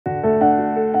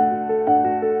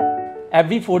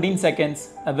Every 14 seconds,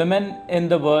 a woman in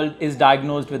the world is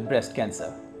diagnosed with breast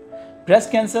cancer.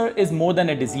 Breast cancer is more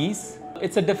than a disease.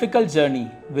 It's a difficult journey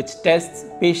which tests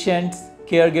patients,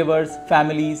 caregivers,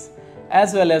 families,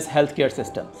 as well as healthcare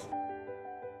systems.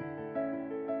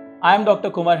 I am Dr.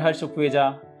 Kunvar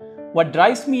Upveja. What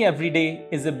drives me every day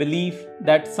is a belief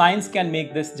that science can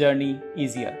make this journey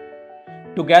easier.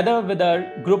 Together with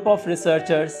a group of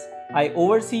researchers, I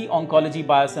oversee oncology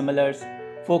biosimilars,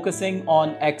 focusing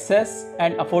on access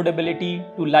and affordability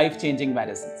to life-changing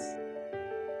medicines.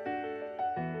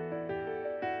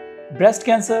 Breast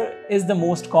cancer is the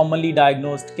most commonly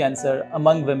diagnosed cancer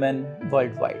among women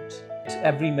worldwide.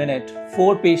 Every minute,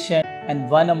 4 patients and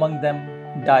 1 among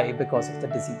them die because of the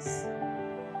disease.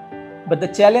 But the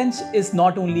challenge is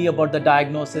not only about the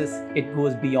diagnosis, it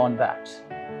goes beyond that.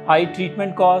 High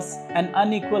treatment costs and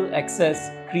unequal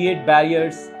access create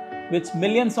barriers which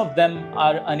millions of them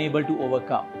are unable to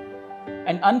overcome.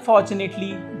 And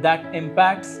unfortunately, that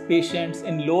impacts patients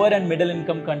in lower and middle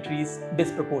income countries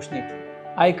disproportionately.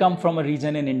 I come from a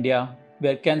region in India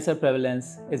where cancer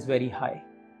prevalence is very high.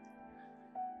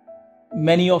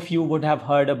 Many of you would have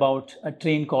heard about a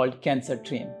train called Cancer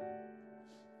Train.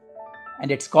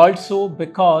 And it's called so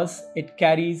because it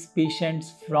carries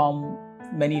patients from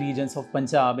many regions of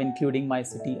Punjab, including my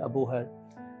city, Abohar,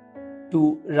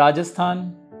 to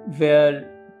Rajasthan, where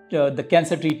the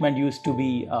cancer treatment used to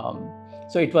be.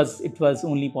 So it was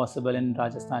only possible in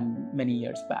Rajasthan many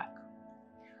years back.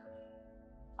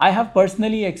 I have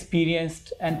personally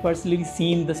experienced and personally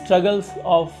seen the struggles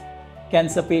of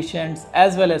cancer patients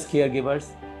as well as caregivers,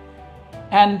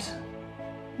 and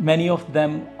many of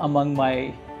them among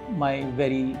my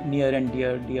very near and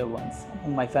dear ones,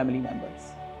 among my family members.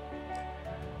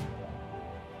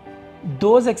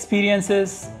 Those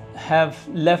experiences have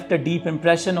left a deep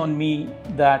impression on me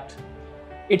that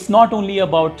it's not only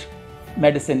about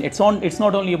medicine, it's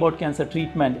not only about cancer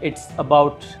treatment, it's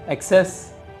about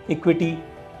access, equity,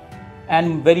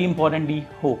 and very importantly,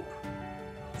 hope.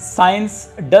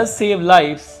 Science does save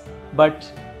lives,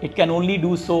 but it can only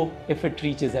do so if it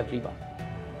reaches everyone.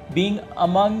 Being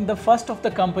among the first of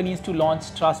the companies to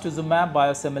launch Trastuzumab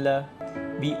biosimilar,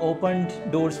 we opened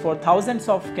doors for thousands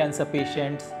of cancer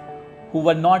patients who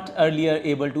were not earlier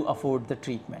able to afford the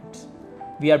treatment.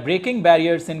 We are breaking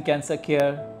barriers in cancer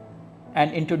care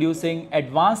and introducing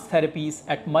advanced therapies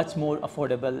at much more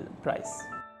affordable price.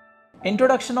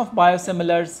 Introduction of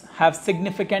biosimilars have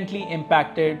significantly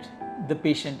impacted the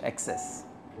patient access.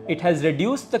 It has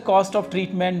reduced the cost of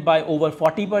treatment by over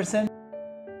 40%,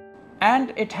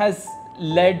 and it has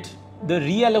led the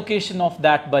reallocation of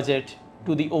that budget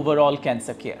to the overall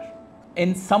cancer care.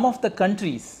 In some of the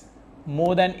countries,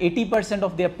 more than 80%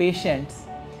 of their patients,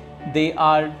 they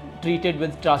are treated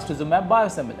with Trastuzumab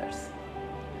biosimilars,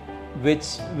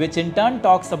 which in turn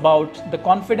talks about the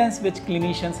confidence which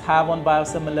clinicians have on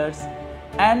biosimilars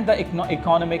and the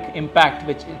economic impact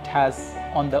which it has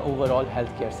on the overall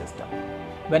healthcare system.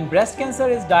 When breast cancer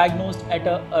is diagnosed at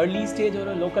an early stage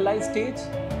or a localized stage,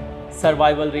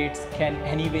 survival rates can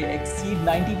anyway exceed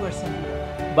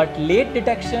 90%, but late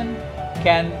detection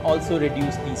can also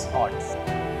reduce these odds.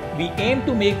 We aim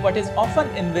to make what is often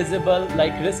invisible,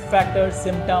 like risk factors,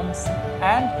 symptoms,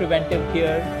 and preventive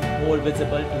care, more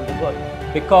visible to the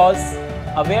world. Because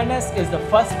awareness is the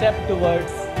first step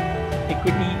towards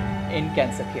equity in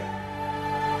cancer care.